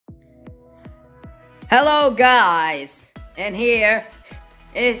Hello guys, and here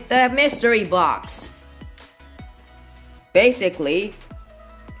is the mystery box. Basically,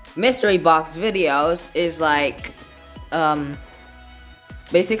 mystery box videos is like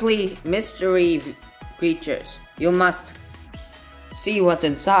basically mystery creatures. You must see what's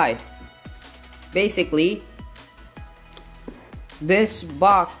inside. Basically, this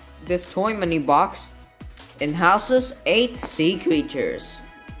toy mini box houses 8 sea creatures.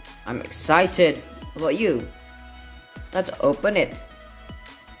 I'm excited. How about you? Let's open it.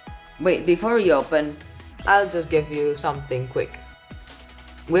 Wait, before we open, I'll just give you something quick.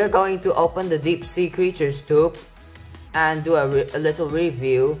 We're going to open the deep sea creatures tube and do a little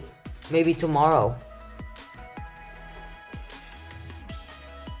review, maybe tomorrow.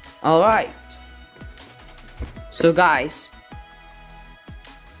 Alright. So guys,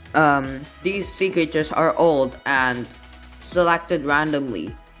 these sea creatures are old and selected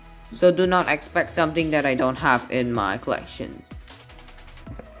randomly. So do not expect something that I don't have in my collection.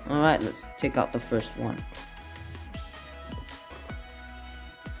 Alright, let's take out the first one.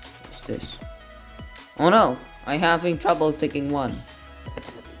 What's this? Oh no, I'm having trouble taking one.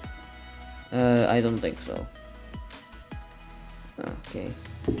 I don't think so. Okay.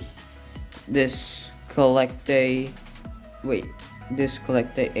 This collect a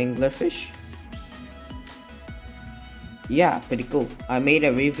anglerfish. Yeah, pretty cool. I made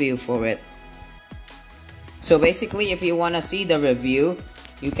a review for it. So basically, if you want to see the review,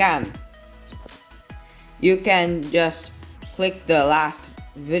 you can just click the last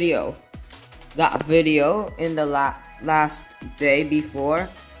video. That video in the last day before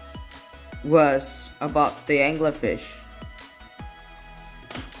was about the anglerfish.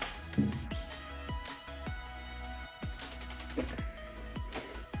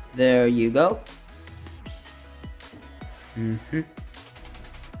 There you go.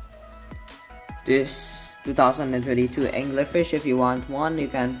 This 2022 anglerfish, if you want one, you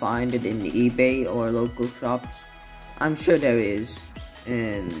can find it in eBay or local shops. I'm sure there is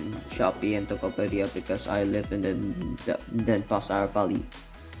in Shopee and Tokopedia because I live in the Denpasar, Bali.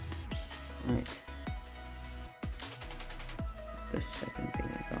 Right. The second thing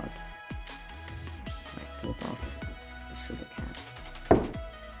I got, I pulled off the silicone.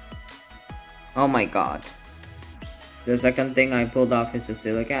 Oh my god. The second thing I pulled off is a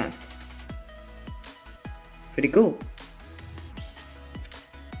silicone. Pretty cool.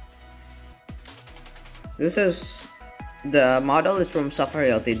 The model is from Safari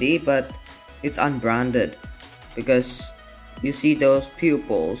Ltd, but it's unbranded because you see those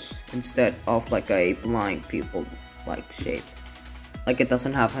pupils instead of like a blind pupil like shape. Like it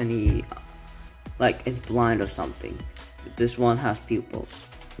doesn't have any, like it's blind or something. This one has pupils.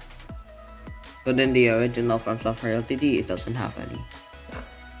 But in the original from Safari Ltd, it doesn't have any.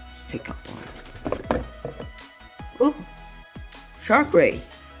 Let's take out one. Ooh! Shark ray!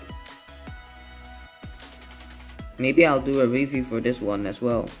 Maybe I'll do a review for this one as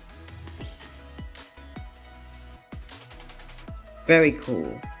well. Very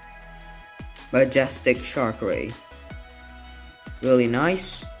cool. Majestic shark ray. Really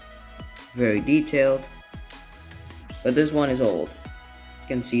nice. Very detailed. But this one is old.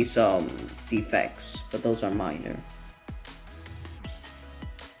 Can see some defects, but those are minor.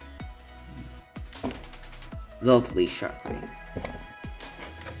 Lovely shark ray.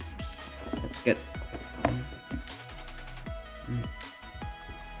 Let's get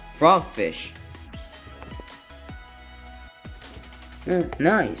frogfish.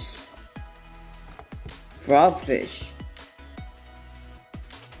 Nice. Frogfish.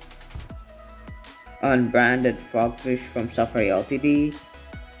 Unbranded frogfish from Safari Ltd.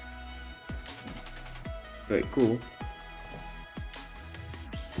 Very cool.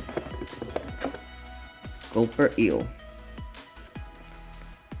 Gulper eel.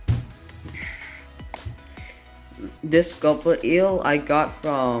 This gulper eel I got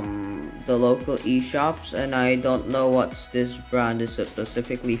from the local e-shops, and I don't know what this brand is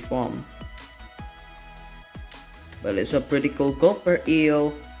specifically from. But it's a pretty cool gulper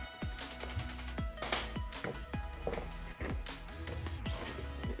eel.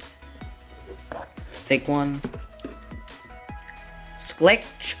 Take one. Sklik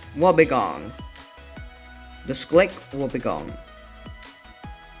wobbegong. The Sklik wobbegong.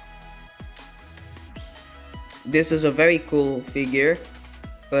 This is a very cool figure,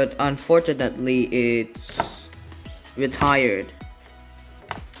 but unfortunately it's retired.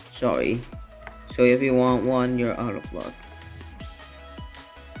 Sorry. So if you want one, you're out of luck.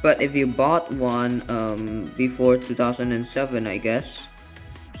 But if you bought one before 2007, I guess,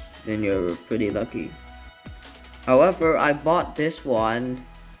 then you're pretty lucky. However, I bought this one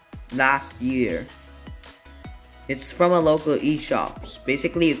last year, It's from a local e-shops.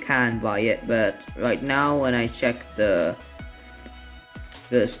 Basically, you can buy it, but right now when I check the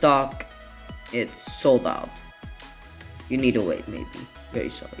stock, it's sold out. You need to wait, maybe. Very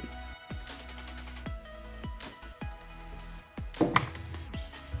sorry.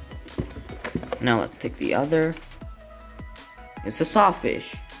 Now let's take the other. It's a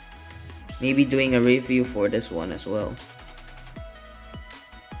sawfish. Maybe doing a review for this one as well.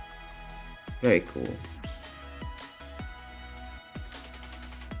 Very cool.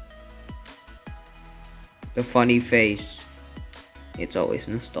 The funny face. It's always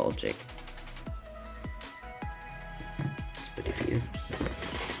nostalgic. Let's put it here.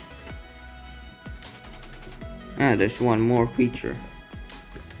 Ah, there's one more creature.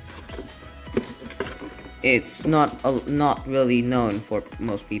 It's not really known for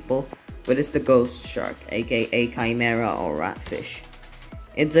most people, but it's the ghost shark, aka chimera or ratfish.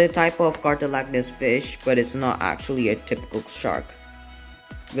 It's a type of cartilaginous fish, but it's not actually a typical shark.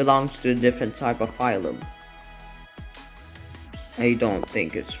 It belongs to a different type of phylum. I don't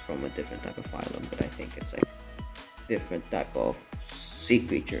think it's from a different type of phylum, but I think it's like a different type of sea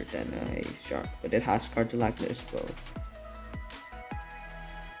creature than a shark, but it has cartilaginous bones.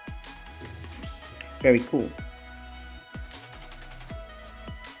 Very cool.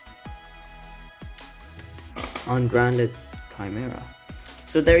 Unbranded chimera.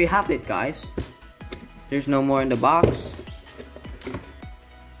 So there you have it, guys. There's no more in the box.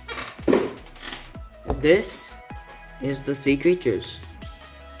 This is the sea creatures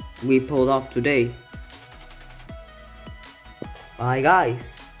we pulled off today. Bye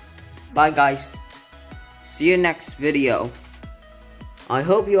guys. Bye guys. See you next video. I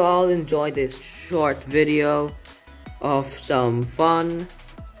hope you all enjoyed this short video of some fun,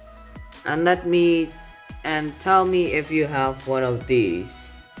 and tell me if you have one of these.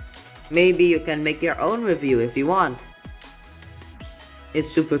 Maybe you can make your own review if you want.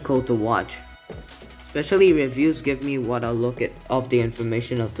 It's super cool to watch. Especially reviews give me what a look at of the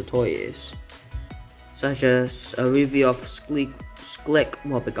information of the toy is. Such as a review of Sklik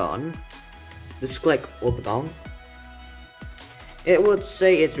Wobbegong. The Sklik Wobbegong. It would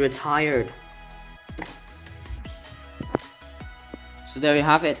say it's retired. So there you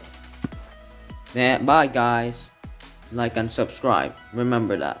have it. Bye guys. Like and subscribe.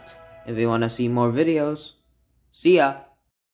 Remember that. If you want to see more videos. See ya.